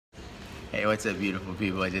Hey, what's up, beautiful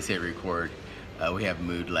people? I just hit record. We have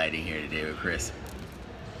mood lighting here today with Kris.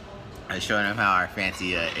 I was showing him how our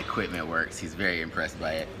fancy equipment works. He's very impressed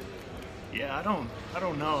by it. Yeah, I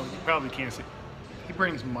don't know. You probably can't see. He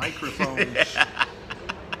brings microphones.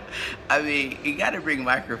 I mean, you got to bring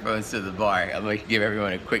microphones to the bar. I'm going to give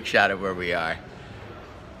everyone a quick shot of where we are.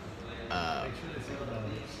 Oh,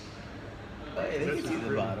 yeah, they can see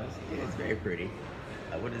the bottles. Yeah, it's very pretty.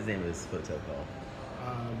 What is the name of this hotel called?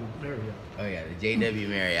 Marriott. Oh yeah, the JW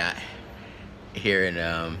Marriott here in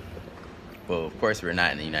well, of course we're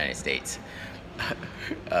not in the United States.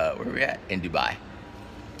 Where are we at? In Dubai.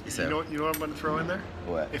 So, You know what I'm going to throw in there?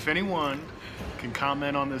 What? If anyone can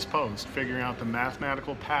comment on this post, figuring out the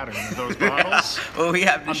mathematical pattern of those bottles. Well, we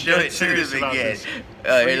have to show it to them again.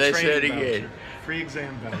 Here, let's show it again. Free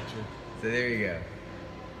exam voucher. So there you go.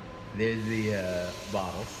 There's the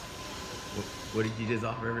bottles. What did you just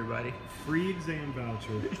offer everybody? Free exam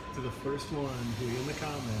voucher to the first one who in the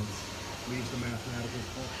comments leaves the mathematical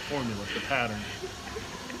formula, the pattern.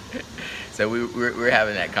 So we were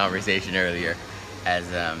having that conversation earlier as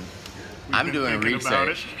I'm doing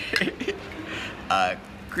research.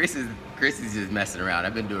 Kris is just messing around.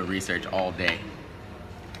 I've been doing research all day.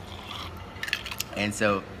 And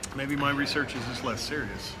so maybe my research is just less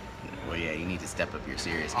serious. Well, yeah, you need to step up your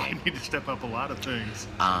serious game. I need to step up a lot of things.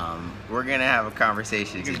 We're gonna have a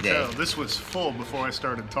conversation you can today. Tell, this was full before I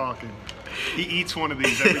started talking. He eats one of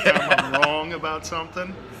these every time I'm wrong about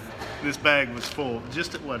something. This bag was full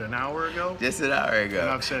just what, an hour ago? Just an hour ago. And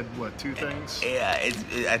I've said what, 2 things? Yeah,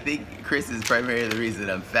 I think Kris is primarily the reason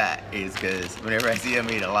I'm fat is because whenever I see him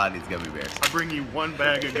eat a lot of these gummy bears. I bring you 1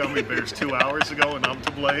 bag of gummy bears 2 hours ago and I'm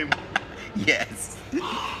to blame. Yes.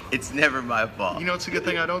 It's never my fault. You know, it's a good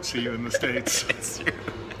thing I don't see you in the States. It's true.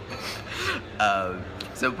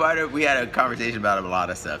 So we had a conversation about a lot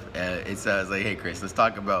of stuff. And so I was like, hey, Kris, let's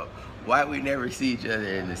talk about why we never see each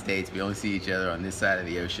other in the States. We only see each other on this side of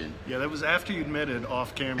the ocean. Yeah, that was after you admitted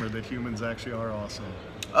off camera that humans actually are awesome.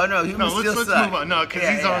 Oh, no, humans still let's suck. move on. No, because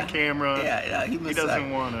he's on camera. Yeah, humans suck. He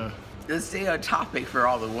doesn't want to. Let's stay on topic for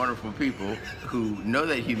all the wonderful people who know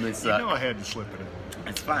that humans suck. You know I had to slip it in.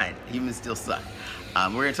 It's fine. Humans still suck. We're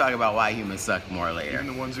going to talk about why humans suck more later. Even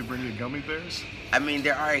the ones who bring you gummy bears? I mean,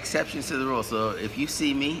 there are exceptions to the rule. So if you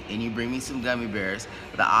see me and you bring me some gummy bears,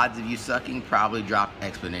 the odds of you sucking probably drop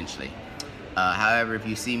exponentially. However, if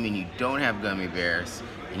you see me and you don't have gummy bears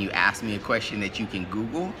and you ask me a question that you can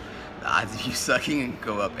Google, the odds of you sucking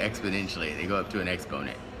go up exponentially. They go up to an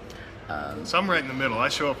exponent. So I'm right in the middle. I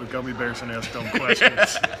show up with gummy bears and ask dumb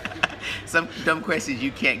questions. Some dumb questions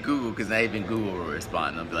you can't Google because not even Google will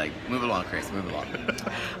respond. They'll be like, move along, Kris, move along.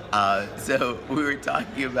 So we were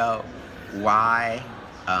talking about why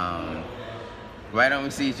don't we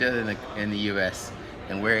see each other in the U.S.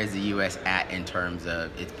 and where is the U.S. at in terms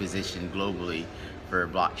of its position globally for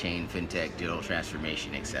blockchain, fintech, digital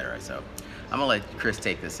transformation, etc. So I'm gonna let Kris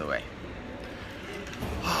take this away.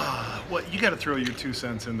 Well, you got to throw your 2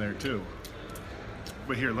 cents in there too.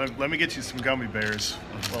 But here, let me get you some gummy bears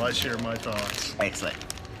while I share my thoughts. Excellent.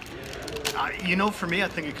 You know, for me, I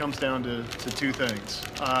think it comes down to 2 things.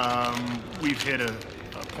 We've hit a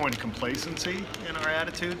point of complacency in our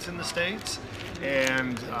attitudes in the States,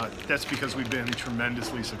 and that's because we've been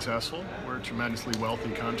tremendously successful. We're a tremendously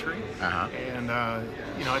wealthy country, and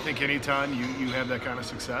you know, I think anytime you have that kind of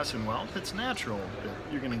success and wealth, it's natural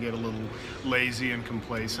that you're going to get a little lazy and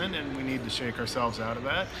complacent, and we need to shake ourselves out of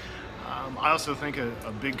that. I also think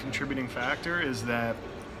a big contributing factor is that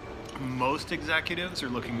most executives are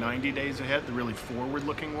looking 90 days ahead. The really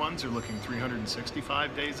forward-looking ones are looking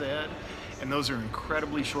 365 days ahead. And those are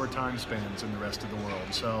incredibly short time spans in the rest of the world.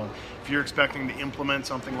 So if you're expecting to implement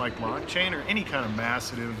something like blockchain or any kind of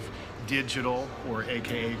massive digital or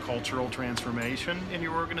AKA cultural transformation in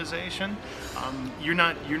your organization, you're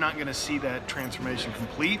not going to see that transformation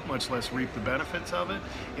complete, much less reap the benefits of it,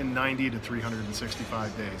 in 90 to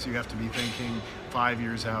 365 days. You have to be thinking 5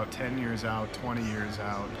 years out, 10 years out, 20 years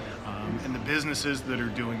out. And the businesses that are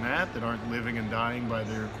doing that aren't living and dying by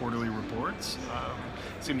their quarterly reports,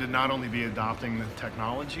 seem to not only be adopting the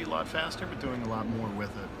technology a lot faster, but doing a lot more with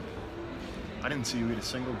it. I didn't see you eat a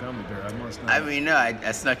single gummy bear. I must not. I mean, no,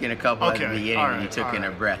 I snuck in a couple at the beginning when you took in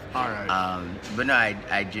a breath. All right. But no, I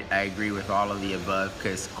agree with all of the above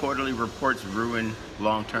because quarterly reports ruin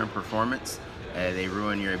long-term performance. They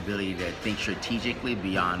ruin your ability to think strategically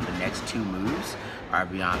beyond the next 2 moves or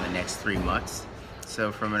beyond the next 3 months.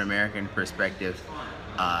 So from an American perspective,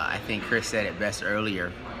 I think Kris said it best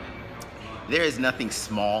earlier. There is nothing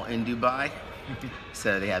small in Dubai.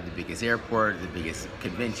 So they have the biggest airport, the biggest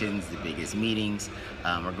conventions, the biggest meetings.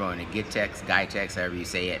 We're going to GITEX, however you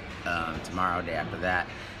say it, tomorrow, day after that.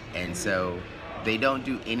 And so they don't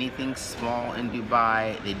do anything small in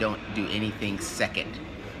Dubai. They don't do anything second.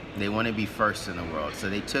 They want to be first in the world. So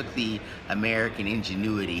they took the American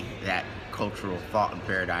ingenuity, that cultural thought and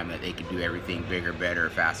paradigm that they could do everything bigger, better,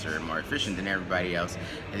 faster, and more efficient than everybody else,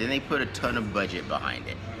 and then they put a ton of budget behind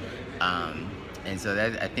it. And so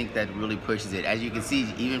I think that really pushes it. As you can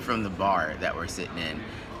see, even from the bar that we're sitting in,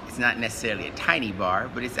 it's not necessarily a tiny bar,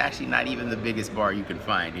 but it's actually not even the biggest bar you can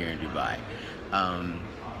find here in Dubai.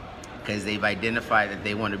 Because they've identified that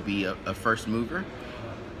they want to be a first mover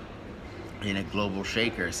in a global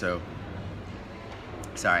shaker. So,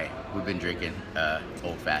 sorry, we've been drinking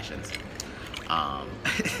old fashions.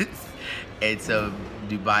 And so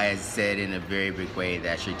Dubai has said in a very big way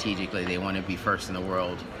that strategically they want to be first in the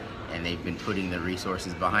world, and they've been putting the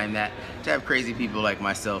resources behind that to have crazy people like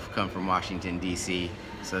myself come from Washington, D.C.,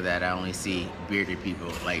 so that I only see bearded people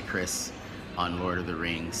like Kris on Lord of the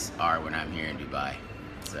Rings are when I'm here in Dubai.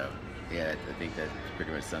 So yeah, I think that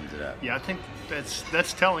pretty much sums it up. Yeah, I think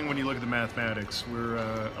that's telling when you look at the mathematics. We're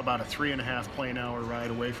about a 3.5 plane hour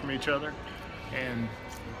ride away from each other, and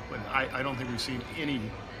I don't think we've seen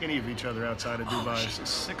any of each other outside of Dubai. So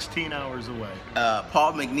 16 hours away.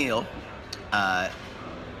 Paul McNeil,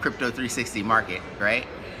 Crypto 360 Market, right?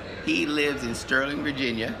 He lives in Sterling,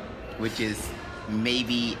 Virginia, which is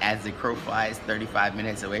maybe, as the crow flies, 35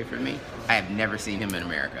 minutes away from me. I have never seen him in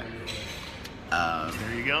America.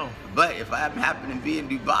 There you go. But if I happen to be in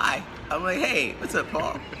Dubai, I'm like, hey, what's up,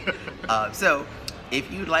 Paul? So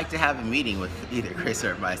if you'd like to have a meeting with either Kris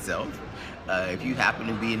or myself, if you happen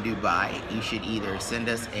to be in Dubai, you should either send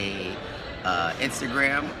us a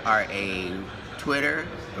Instagram or a Twitter,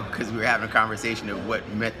 because we were having a conversation of what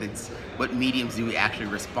mediums do we actually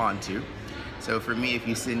respond to. So for me, if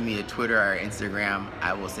you send me a Twitter or Instagram,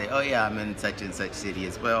 I will say, oh yeah, I'm in such and such city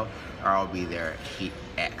as well, or I'll be there at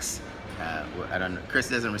X. I don't know. Kris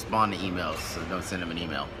doesn't respond to emails, so don't send him an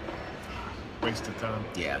email. Waste of time.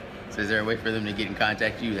 Yeah. So is there a way for them to get in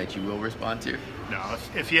contact with you that you will respond to? No,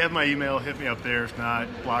 if you have my email, hit me up there. If not,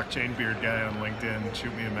 Blockchain Beard Guy on LinkedIn,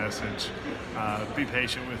 shoot me a message. Be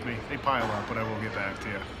patient with me. They pile up, but I will get back to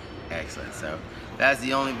you. Excellent. So that's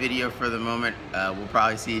the only video for the moment. We'll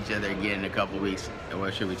probably see each other again in a couple weeks.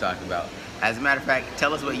 What should we talk about? As a matter of fact,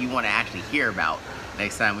 tell us what you want to actually hear about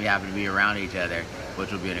next time we happen to be around each other,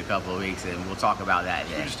 which will be in a couple of weeks, and we'll talk about that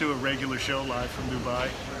then. We just do a regular show live from Dubai?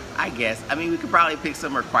 I guess. I mean, we could probably pick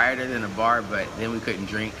somewhere quieter than a bar, but then we couldn't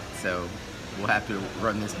drink, so we'll have to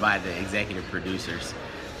run this by the executive producers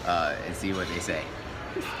and see what they say.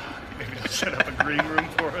 Maybe they'll set up a green room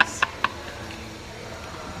for us.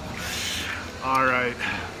 All right.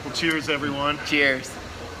 Well, cheers, everyone. Cheers.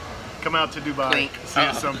 Come out to Dubai. Clink. See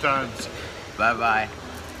you sometimes. Bye-bye.